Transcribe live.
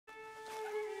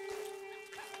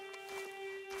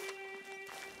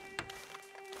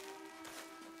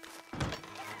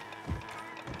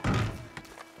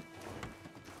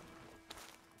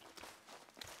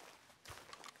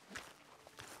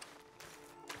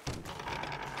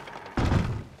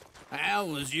How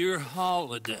was your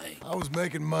holiday? I was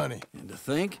making money. And to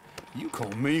think, you call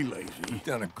me lazy. You've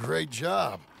done a great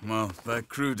job. Well, that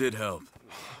crew did help.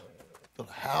 Built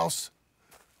a house,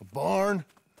 a barn.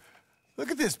 Look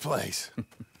at this place.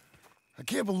 I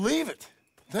can't believe it.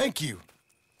 Thank you.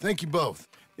 Thank you both.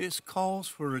 This calls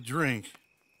for a drink.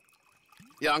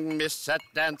 Young miss at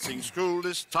dancing school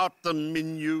is taught the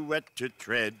minuet to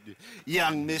tread.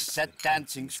 Young miss at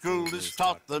dancing school is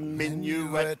taught the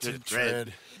minuet to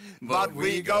tread. But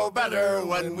we go better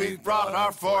when we've brought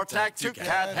our four-tack to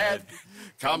Cathead.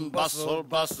 Come bustle,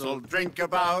 bustle, drink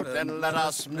about, and let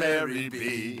us merry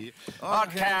be. Our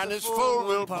can is full,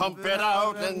 we'll pump it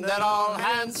out, and then all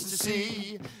hands to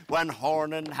sea. When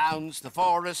horn and hounds the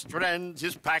forest rend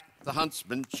his pack, the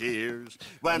huntsman cheers.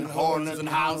 When horn and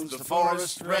hounds the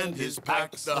forest rend his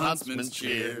pack, the huntsman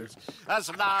cheers. As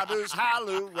loud as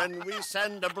halloo when we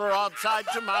send a broadside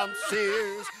to Mount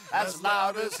Sears. As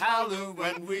loud as halloo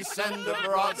when we send a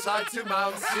broadside to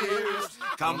Mount Sears.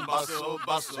 Come bustle,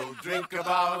 bustle, drink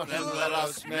about, and let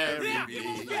us merry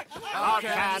be. Our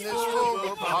can is full,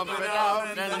 we'll pump it out,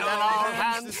 and then all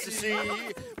hands to sea.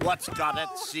 What's got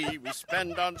at sea we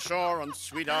spend on shore on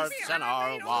sweethearts and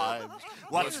our wives.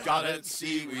 What's got at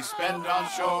sea we spend on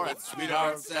shore at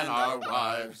sweethearts and our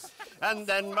wives. And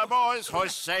then my boys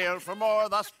hoist sail for more,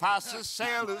 thus passes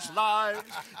sailors' lives.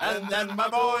 And then my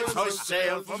boys hoist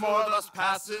sail for more, thus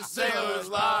passes sailors'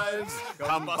 lives.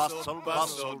 Come bustle,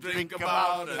 bustle, drink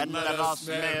about, and let us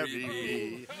merry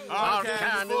be. Our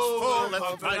can is full,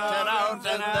 let's drink it out, and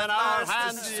then our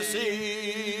hands to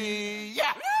sea.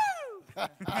 Yeah!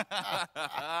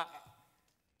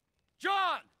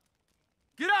 John!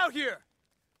 Get out here!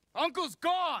 Uncle's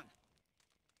gone!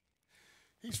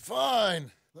 He's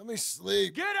fine. Let me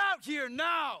sleep. Get out here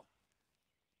now!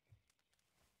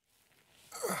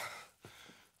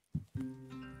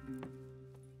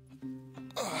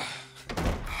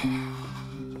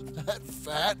 That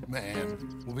fat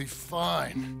man will be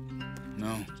fine.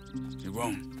 No, he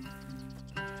won't.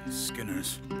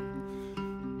 Skinners.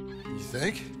 You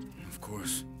think? Of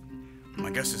course. My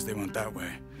guess is they went that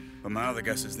way. But my other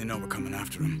guess is they know we're coming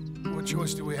after them. What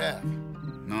choice do we have?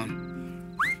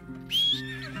 None.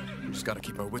 We just gotta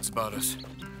keep our wits about us.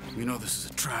 We know this is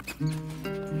a trap.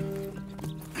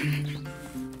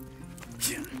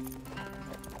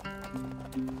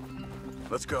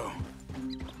 Let's go.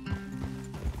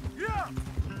 Yeah!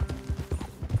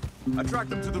 I tracked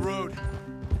them to the road.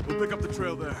 We'll pick up the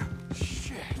trail there.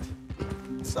 Shit.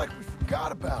 It's like we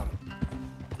forgot about him.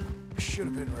 We should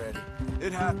have been ready.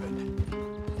 It happened.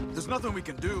 There's nothing we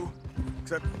can do,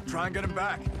 except try and get him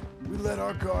back. We let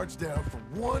our guards down for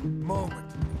one moment.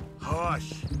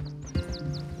 Hush.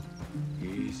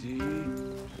 Easy.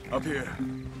 Up here.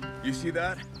 You see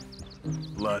that?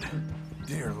 Blood.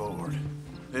 Dear Lord.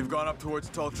 They've gone up towards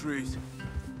tall trees.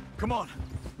 Come on.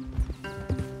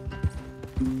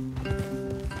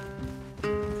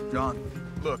 John,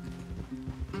 look.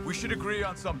 We should agree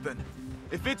on something.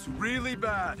 If it's really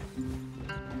bad,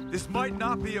 this might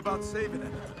not be about saving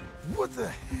it. What the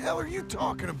hell are you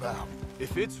talking about?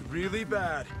 If it's really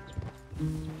bad,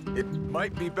 it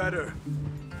might be better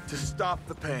to stop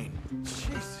the pain.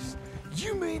 Jesus,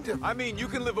 you mean to... I mean, you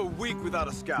can live a week without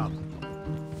a scalp,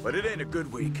 but it ain't a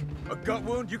good week. A gut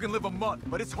wound, you can live a month,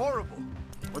 but it's horrible.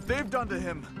 What they've done to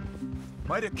him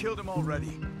might have killed him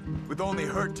already, with only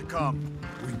hurt to come.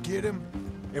 We get him,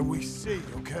 and we see,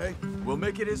 okay? We'll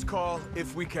make it his call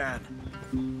if we can.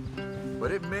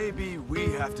 But it may be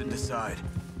we have to decide.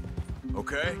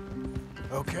 Okay?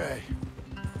 Okay.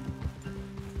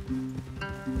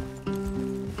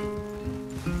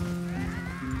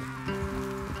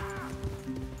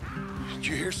 Did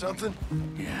you hear something?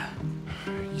 Yeah.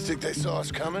 You think they saw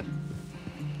us coming?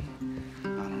 I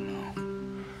don't know.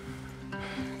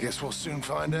 Guess we'll soon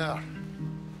find out.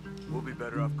 We'll be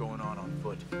better off going on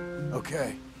foot.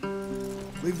 Okay.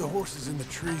 Leave the horses in the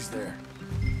trees there.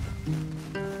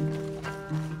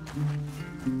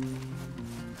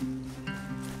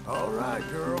 All right,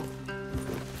 girl.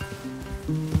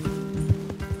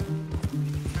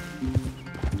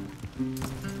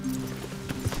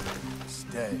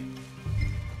 Stay.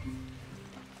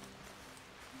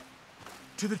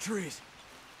 To the trees.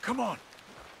 Come on.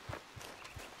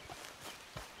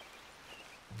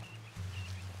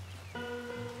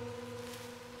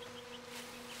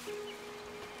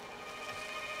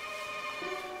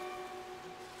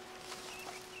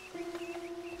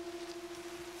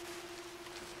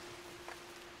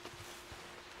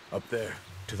 Up there,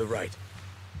 to the right.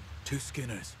 2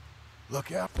 Skinners.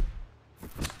 Look out.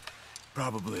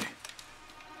 Probably.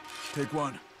 Take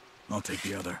one. I'll take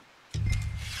the other.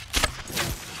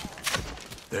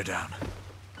 They're down.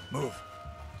 Move.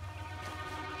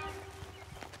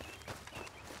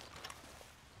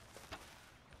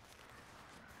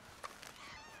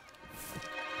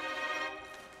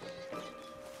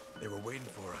 They were waiting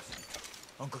for us.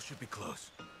 Uncle should be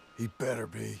close. He better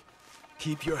be.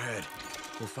 Keep your head.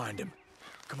 We'll find him.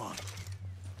 Come on.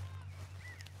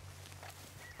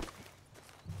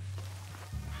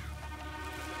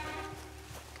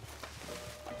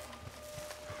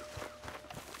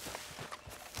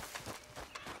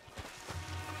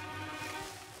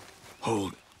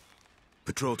 Hold.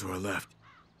 Patrol to our left.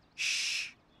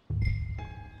 Shh.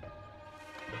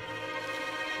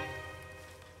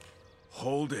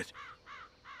 Hold it.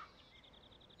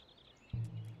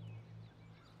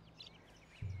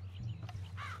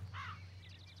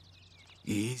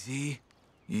 Easy.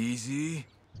 Easy.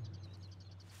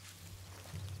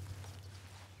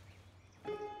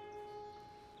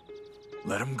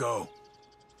 Let him go.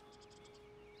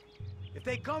 If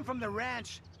they come from the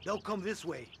ranch, they'll come this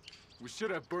way. We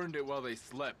should have burned it while they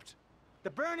slept.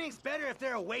 The burning's better if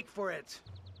they're awake for it.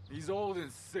 He's old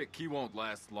and sick. He won't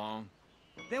last long.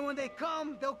 Then when they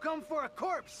come, they'll come for a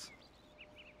corpse.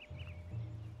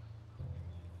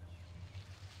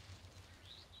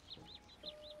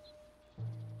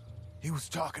 He was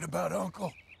talking about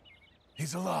Uncle.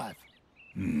 He's alive.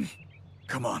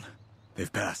 Come on.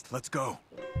 They've passed. Let's go.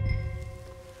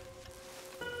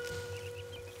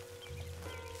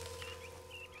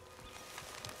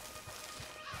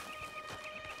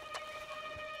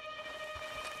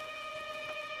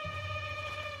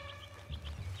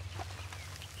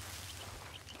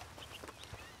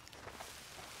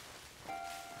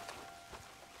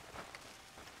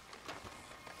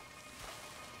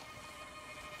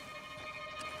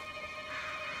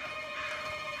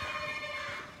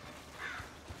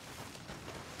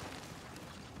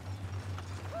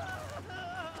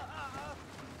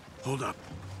 Hold up.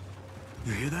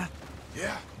 You hear that?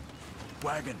 Yeah.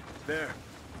 Wagon. There.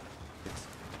 It's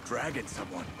dragging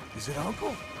someone. Is it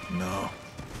Uncle? No.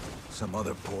 Some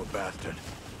other poor bastard.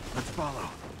 Let's follow.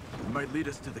 It might lead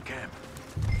us to the camp.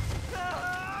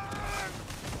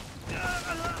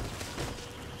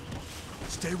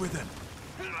 Stay with him.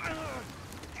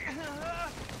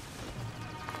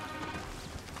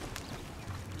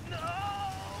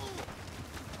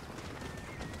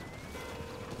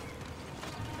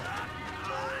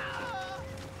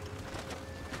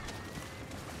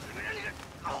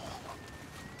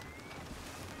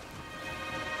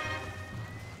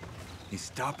 He's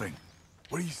stopping.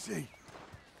 What do you see?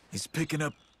 He's picking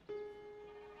up...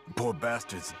 Poor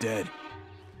bastard's dead.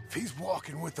 If he's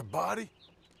walking with the body,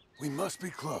 we must be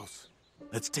close.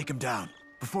 Let's take him down,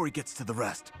 before he gets to the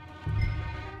rest.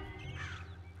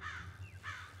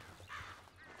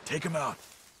 Take him out.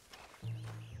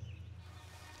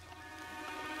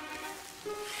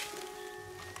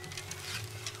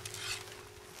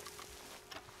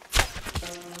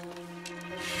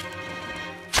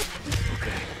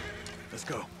 Okay, let's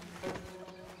go.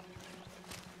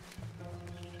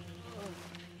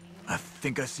 I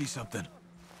think I see something.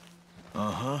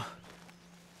 Uh-huh.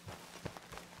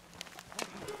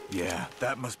 Yeah,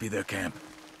 that must be their camp.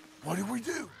 What do we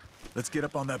do? Let's get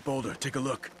up on that boulder, take a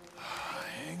look.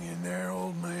 Hang in there,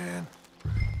 old man.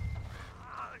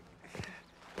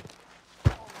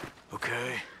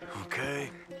 Okay, okay.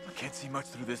 I can't see much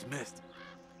through this mist.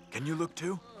 Can you look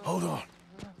too? Hold on.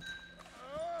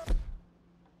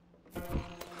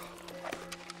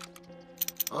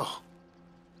 Oh.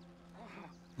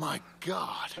 My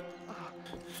God.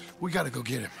 We gotta go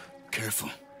get him. Careful.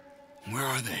 Where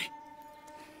are they?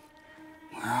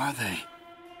 Where are they?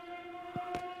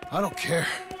 I don't care.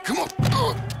 Come on.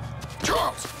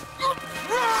 Charles!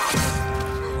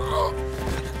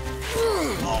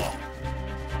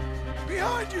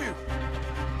 Behind you!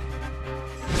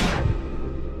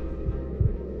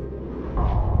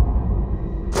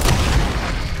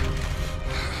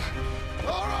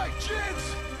 All right,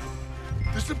 kids.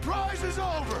 The surprise is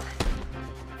over.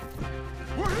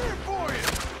 We're here for you.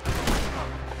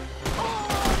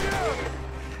 All on you!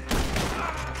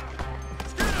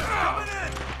 Coming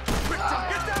in! Quick, Tom,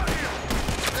 get down here!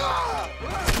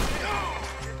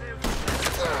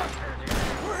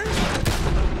 We're here!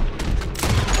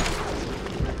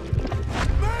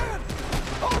 Man!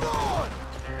 Hold on!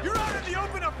 You're out in the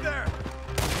open up there!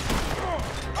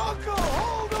 Uncle,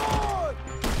 hold on!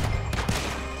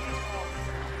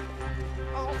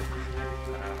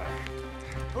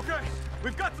 Okay,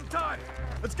 we've got some time.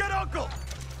 Let's get Uncle!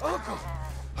 Uncle!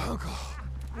 Uncle,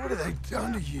 what have they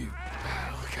done to you?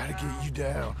 We gotta get you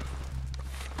down.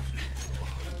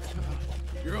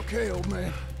 You're okay, old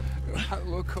man. I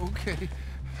look okay.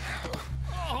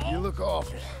 You look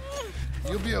awful.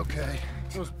 You'll be okay.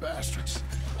 Those bastards.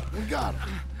 We got them.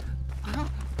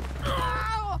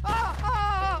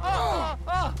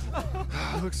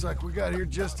 Looks like we got here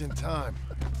just in time.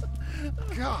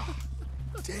 God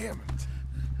damn it.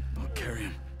 I'll carry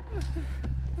him.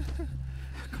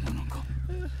 Come on, Uncle.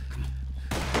 Come on.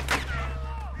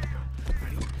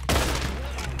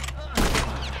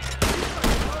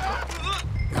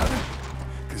 Got him?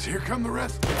 Because here come the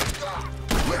rest.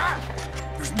 Quick!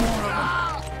 There's more of them.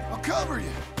 I'll cover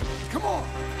you. Come on.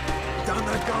 Down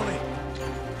that gully.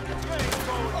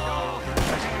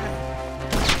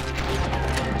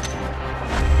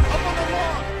 Up on the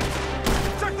lawn.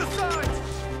 Check the sides.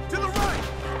 To the right.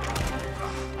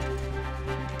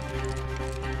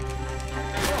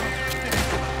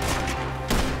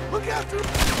 Look after him.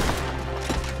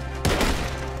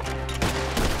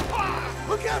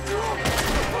 Look after him.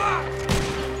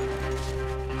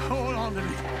 Hold on to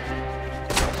me.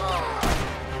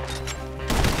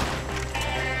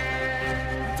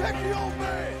 Protect the old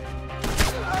man.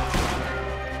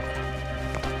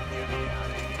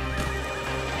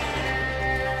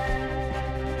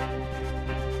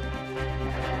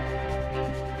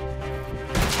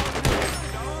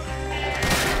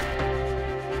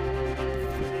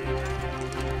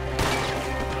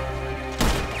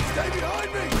 Stay behind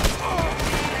me.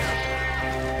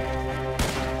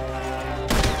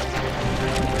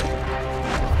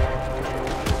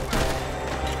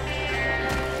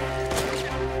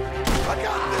 I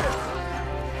got this.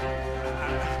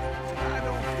 I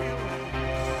don't feel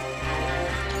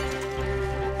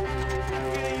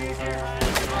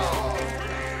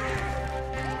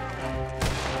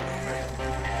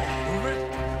Move it.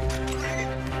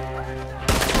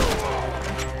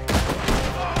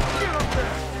 Get up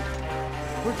there.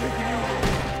 We're taking you over.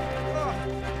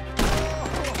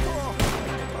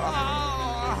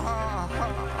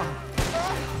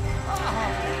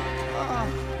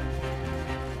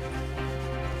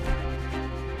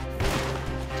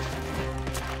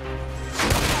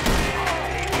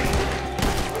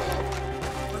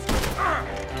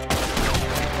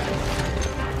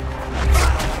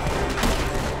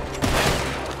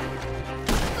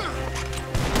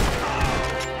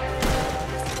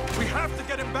 We have to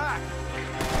get him back.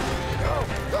 Go,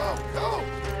 go, go.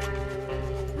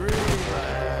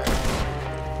 Relax.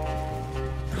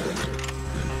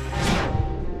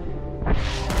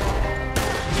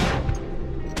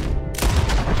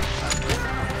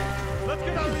 Let's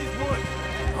get out of these woods.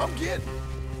 I'm getting.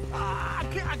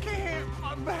 I can't.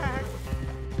 I'm back.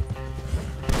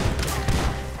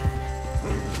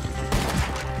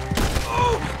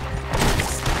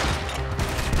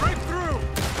 Break through.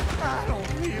 I don't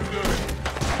feel good.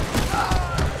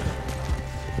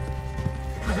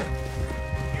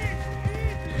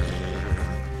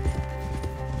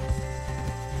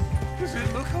 Does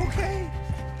it look okay?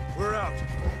 We're out.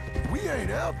 We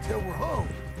ain't out till we're home.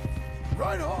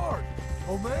 Right hard,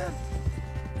 old man.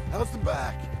 How's the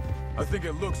back? I think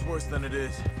it looks worse than it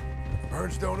is.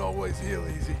 Burns don't always heal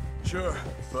easy. Sure,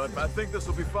 but I think this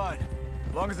will be fine.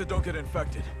 As long as it don't get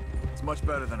infected. It's much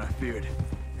better than I feared.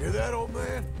 Hear that, old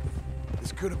man?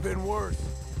 This could have been worse.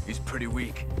 He's pretty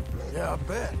weak. Yeah, I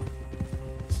bet.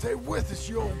 Stay with us,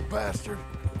 you old bastard.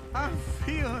 I'm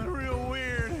feeling real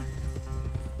weird.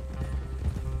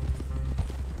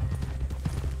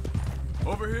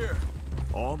 Over here.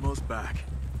 Almost back.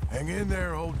 Hang in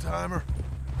there, old-timer.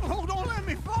 Oh, don't let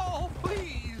me fall,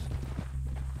 please.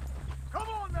 Come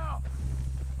on now.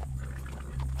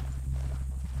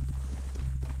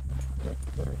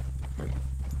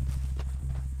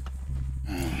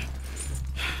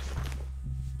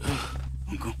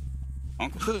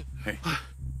 Uncle. Hey.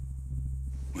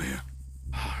 We're here.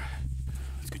 All right.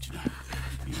 Let's get you down.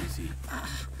 Easy.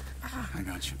 I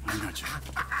got you.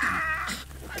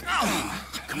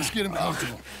 Let's get him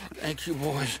comfortable. Thank you,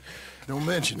 boys. Don't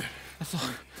mention it. I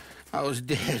thought I was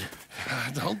dead.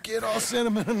 Don't get all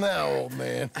sentimental now, old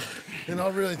man. Then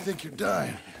I'll really think you're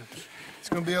dying. It's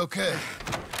gonna be okay.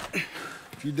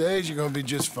 A few days, you're gonna be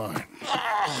just fine.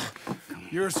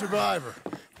 You're a survivor.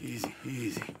 Easy.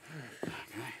 Okay.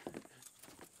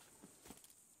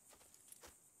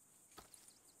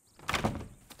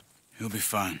 He'll be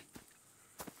fine.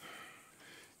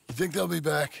 You think they'll be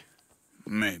back?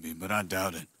 Maybe, but I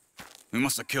doubt it. We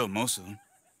must have killed most of them.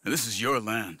 This is your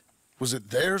land. Was it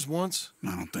theirs once?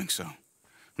 I don't think so.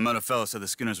 I met a fella said the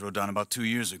Skinners rode down about 2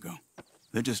 years ago.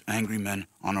 They're just angry men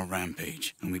on a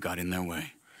rampage, and we got in their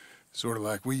way. Sort of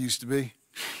like we used to be?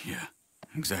 Yeah,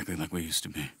 exactly like we used to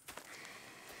be.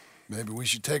 Maybe we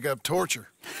should take up torture.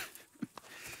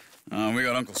 We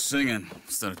got Uncle singing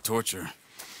instead of torture.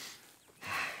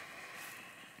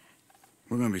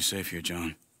 We're gonna be safe here,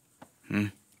 John. Hmm?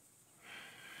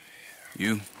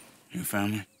 You, your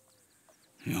family,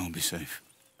 you'll all be safe.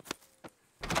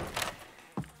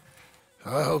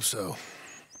 I hope so.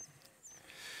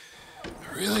 I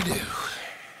really do.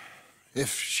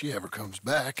 If she ever comes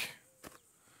back.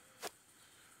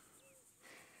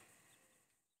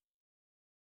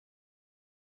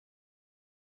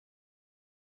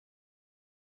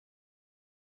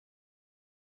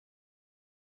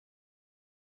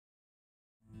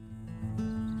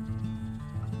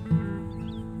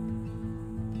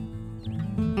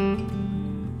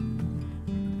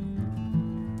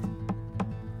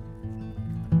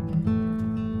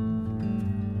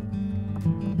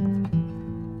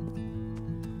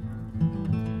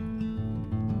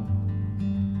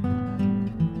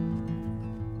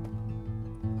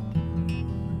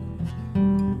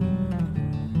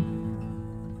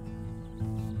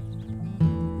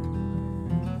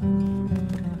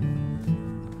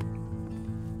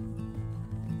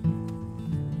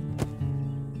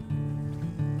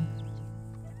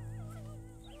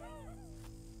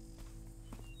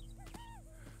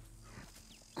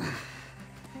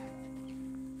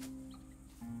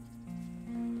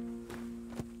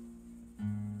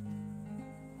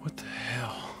 What the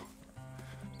hell?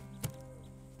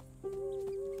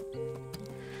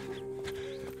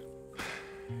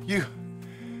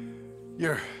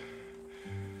 You're...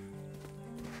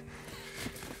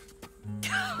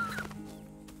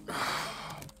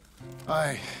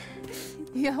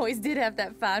 You always did have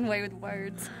that fine way with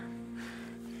words.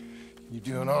 You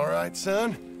doing all right,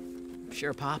 son?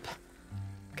 Sure, Pop.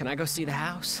 Can I go see the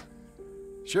house?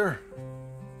 Sure.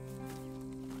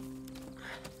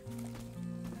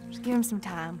 Just give him some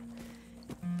time.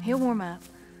 He'll warm up.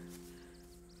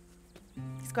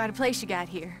 It's quite a place you got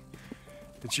here.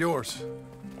 It's yours.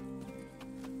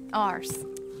 Ours.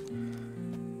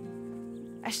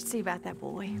 I should see about that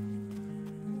boy.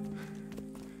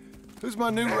 Who's my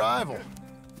new rival?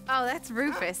 Oh, that's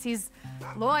Rufus. He's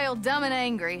loyal, dumb, and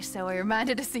angry, so he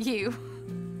reminded us of you.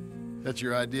 That's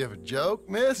your idea of a joke,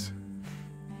 miss?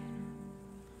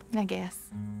 I guess.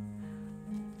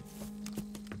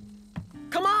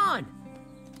 Come on!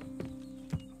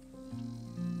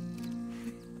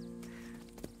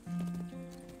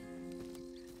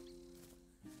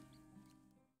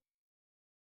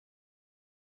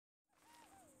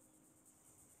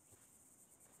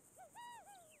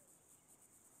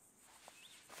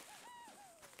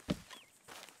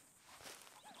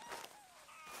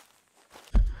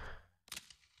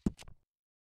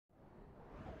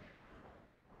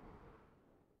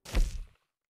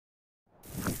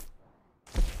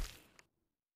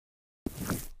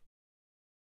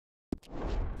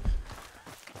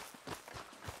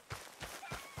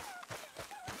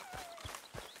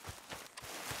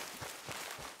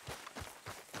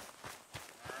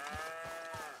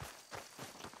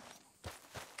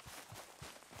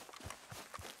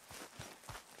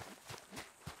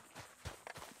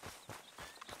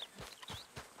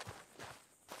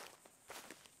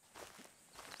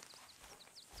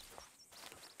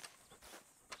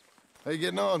 How you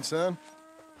getting on, son?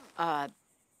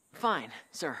 Fine,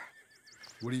 sir.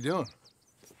 What are you doing?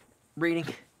 Reading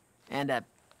and,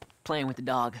 playing with the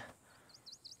dog.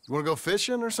 You wanna go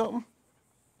fishing or something?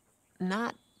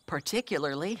 Not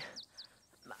particularly.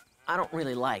 I don't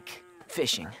really like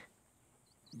fishing.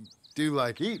 Do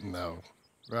like eating, though,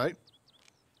 right?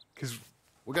 'Cause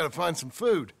we gotta find some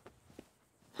food.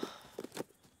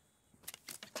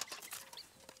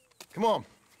 Come on.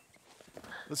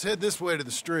 Let's head this way to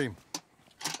the stream.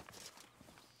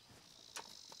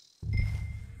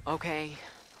 Okay,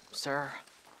 sir.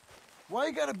 Why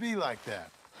you gotta be like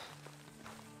that?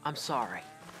 I'm sorry.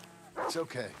 It's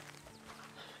okay.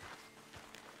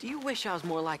 Do you wish I was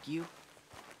more like you?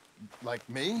 Like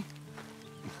me?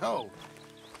 No.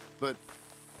 But...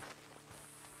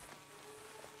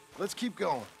 let's keep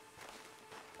going.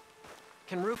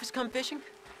 Can Rufus come fishing?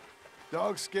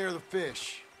 Dogs scare the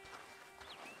fish.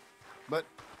 But...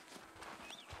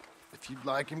 if you'd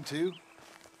like him to,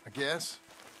 I guess.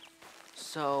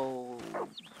 So...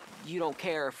 you don't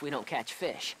care if we don't catch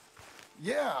fish?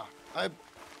 Yeah, I'm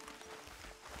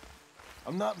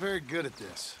not very good at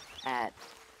this. At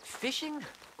fishing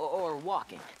or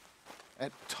walking?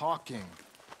 At talking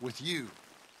with you.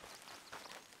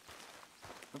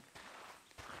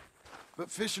 But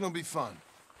fishing will be fun.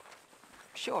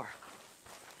 Sure.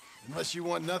 Unless you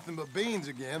want nothing but beans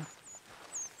again.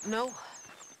 No.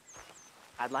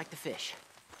 I'd like to fish.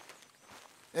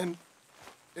 And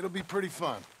it'll be pretty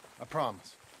fun, I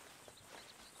promise.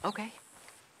 Okay.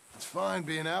 It's fine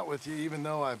being out with you, even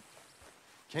though I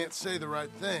can't say the right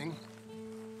thing.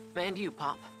 And you,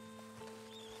 Pop.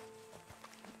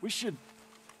 We should...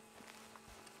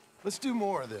 Let's do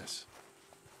more of this.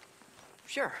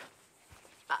 Sure.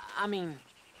 I mean,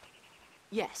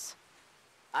 yes.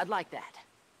 I'd like that.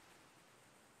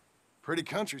 Pretty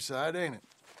countryside, ain't it?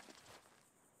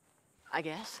 I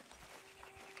guess.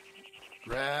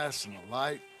 Grass and the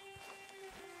light.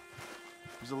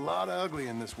 There's a lot of ugly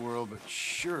in this world, but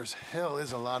sure as hell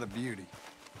is a lot of beauty.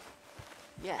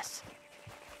 Yes.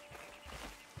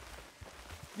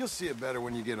 You'll see it better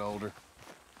when you get older.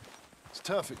 It's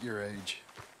tough at your age.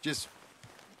 Just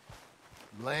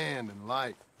land and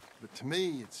light. But to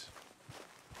me,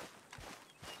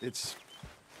 it's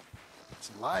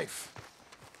life.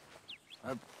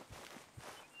 I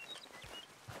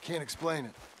can't explain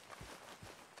it.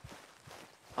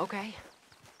 Okay.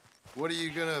 What are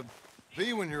you gonna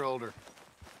be when you're older?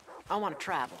 I want to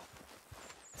travel.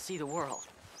 See the world.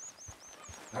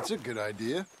 That's a good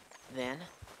idea. Then,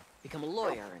 become a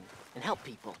lawyer and help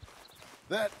people.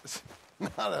 That's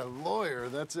not a lawyer,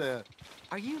 that's a...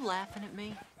 Are you laughing at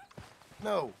me?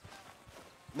 No.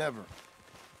 Never.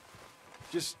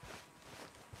 Just...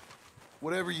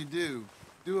 whatever you do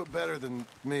it better than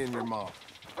me and your mom.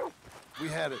 We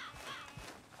had it.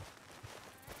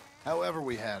 However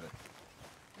we had it.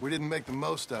 We didn't make the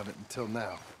most of it until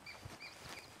now.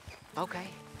 Okay.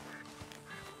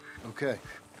 Okay.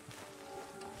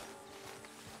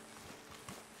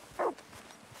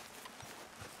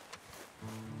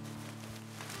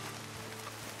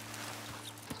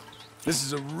 This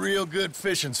is a real good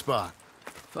fishing spot.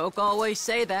 Folk always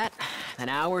say that, and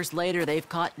hours later they've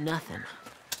caught nothing.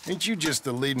 Ain't you just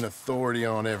the leading authority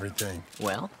on everything?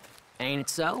 Well, ain't it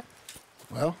so?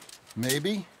 Well,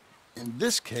 maybe. In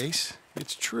this case,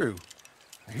 it's true.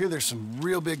 I hear there's some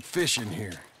real big fish in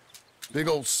here. Big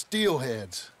old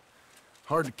steelheads.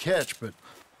 Hard to catch, but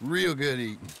real good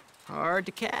eating. Hard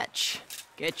to catch.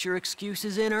 Get your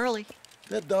excuses in early.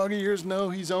 That dog of yours know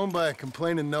he's owned by a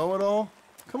complaining know-it-all?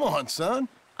 Come on, son.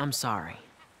 I'm sorry.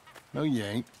 No, you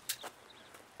ain't.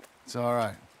 It's all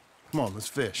right. Come on, let's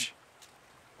fish.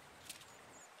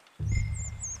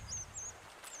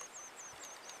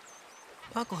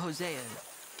 Uncle Hosea,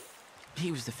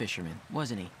 he was the fisherman,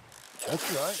 wasn't he?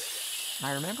 That's right.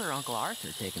 I remember Uncle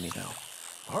Arthur taking me,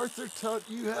 though. Arthur taught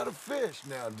you how to fish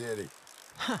now, did he?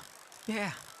 Huh,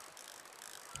 yeah.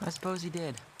 I suppose he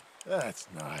did. That's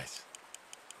nice.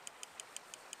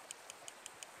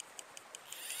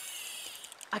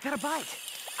 I got a bite!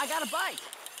 I got a bite!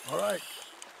 All right.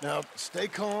 Now, stay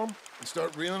calm and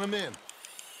start reeling them in.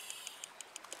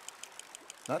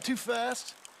 Not too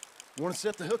fast. You want to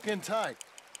set the hook in tight.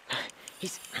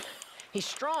 He's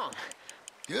strong.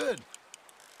 Good.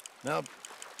 Now,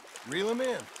 reel him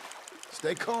in.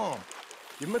 Stay calm.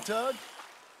 Give him a tug.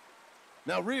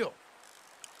 Now reel.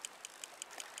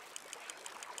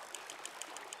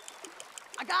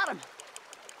 I got him!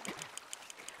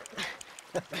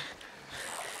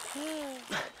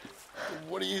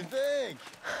 What do you think?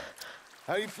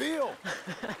 How do you feel?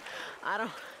 I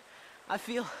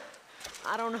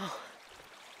don't know.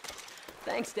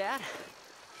 Thanks, Dad.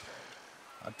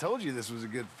 I told you this was a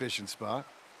good fishing spot.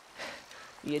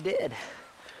 You did.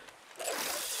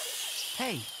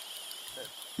 Hey,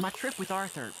 my trip with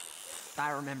Arthur,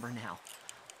 I remember now.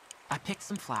 I picked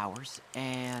some flowers,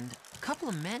 and a couple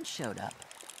of men showed up,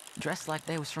 dressed like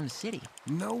they was from the city.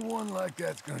 No one like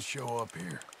that's gonna show up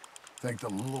here. Thank the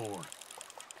Lord.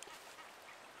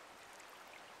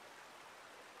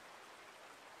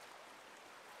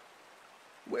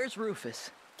 Where's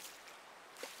Rufus?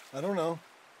 I don't know.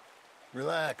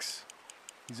 Relax.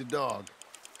 He's a dog.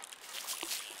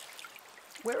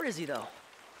 Where is he, though?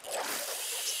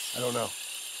 I don't know.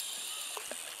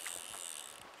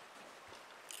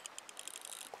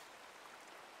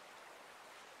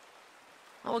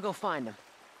 I'm gonna go find him.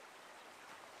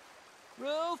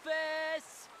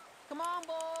 Rufus! Come on,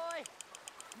 boy!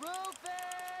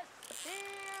 Rufus!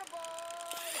 Here, boy!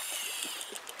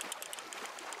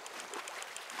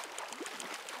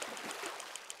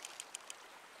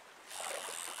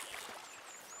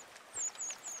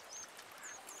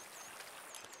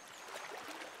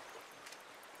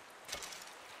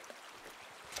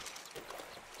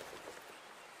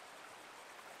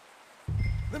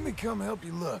 Let me come help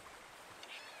you look.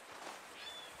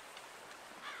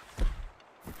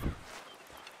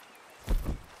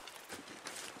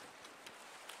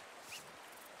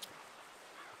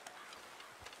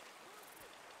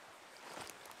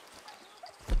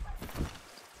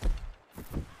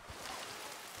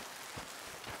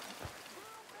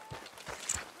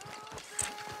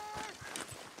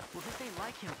 Well, this ain't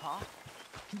like him, Pa.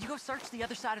 Can you go search the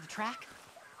other side of the track?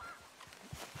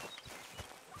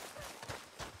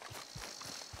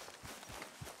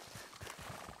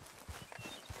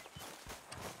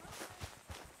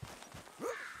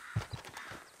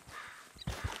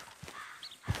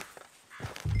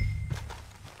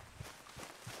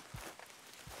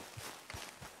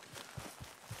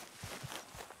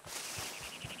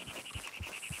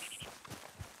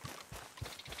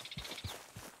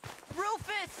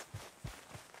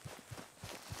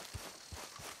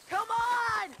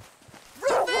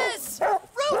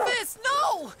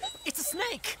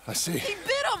 I see. He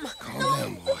bit him! Calm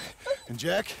down, boy. And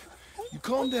Jack, you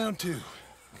calm down too.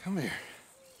 Come here.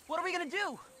 What are we gonna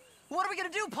do? What are we gonna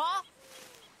do, Pa?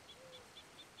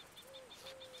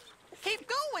 Keep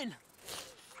going!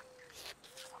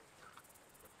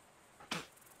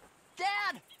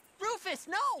 Dad! Rufus,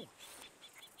 no!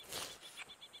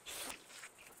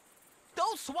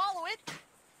 Don't swallow it!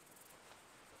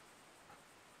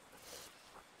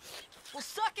 Well,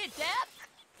 suck it, Dad!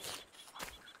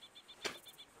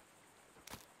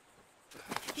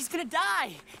 He's gonna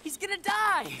die! He's gonna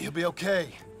die! He'll be okay.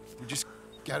 We just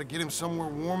gotta get him somewhere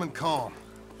warm and calm.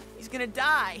 He's gonna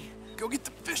die! Go get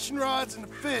the fishing rods and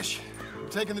the fish. I'm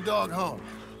taking the dog home.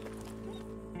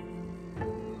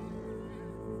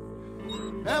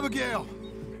 Abigail!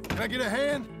 Can I get a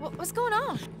hand? What's going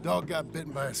on? Dog got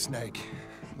bitten by a snake.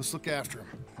 Let's look after him.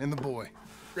 And the boy.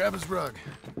 Grab his rug.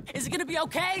 Is it gonna be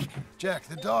okay? Jack,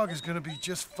 the dog is gonna be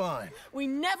just fine. We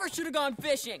never should have gone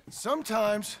fishing.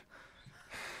 Sometimes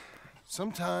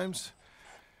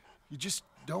you just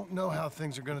don't know how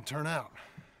things are gonna turn out.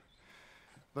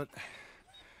 But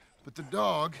the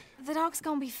dog... The dog's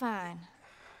gonna be fine.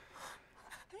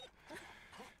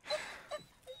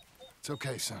 It's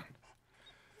okay, son.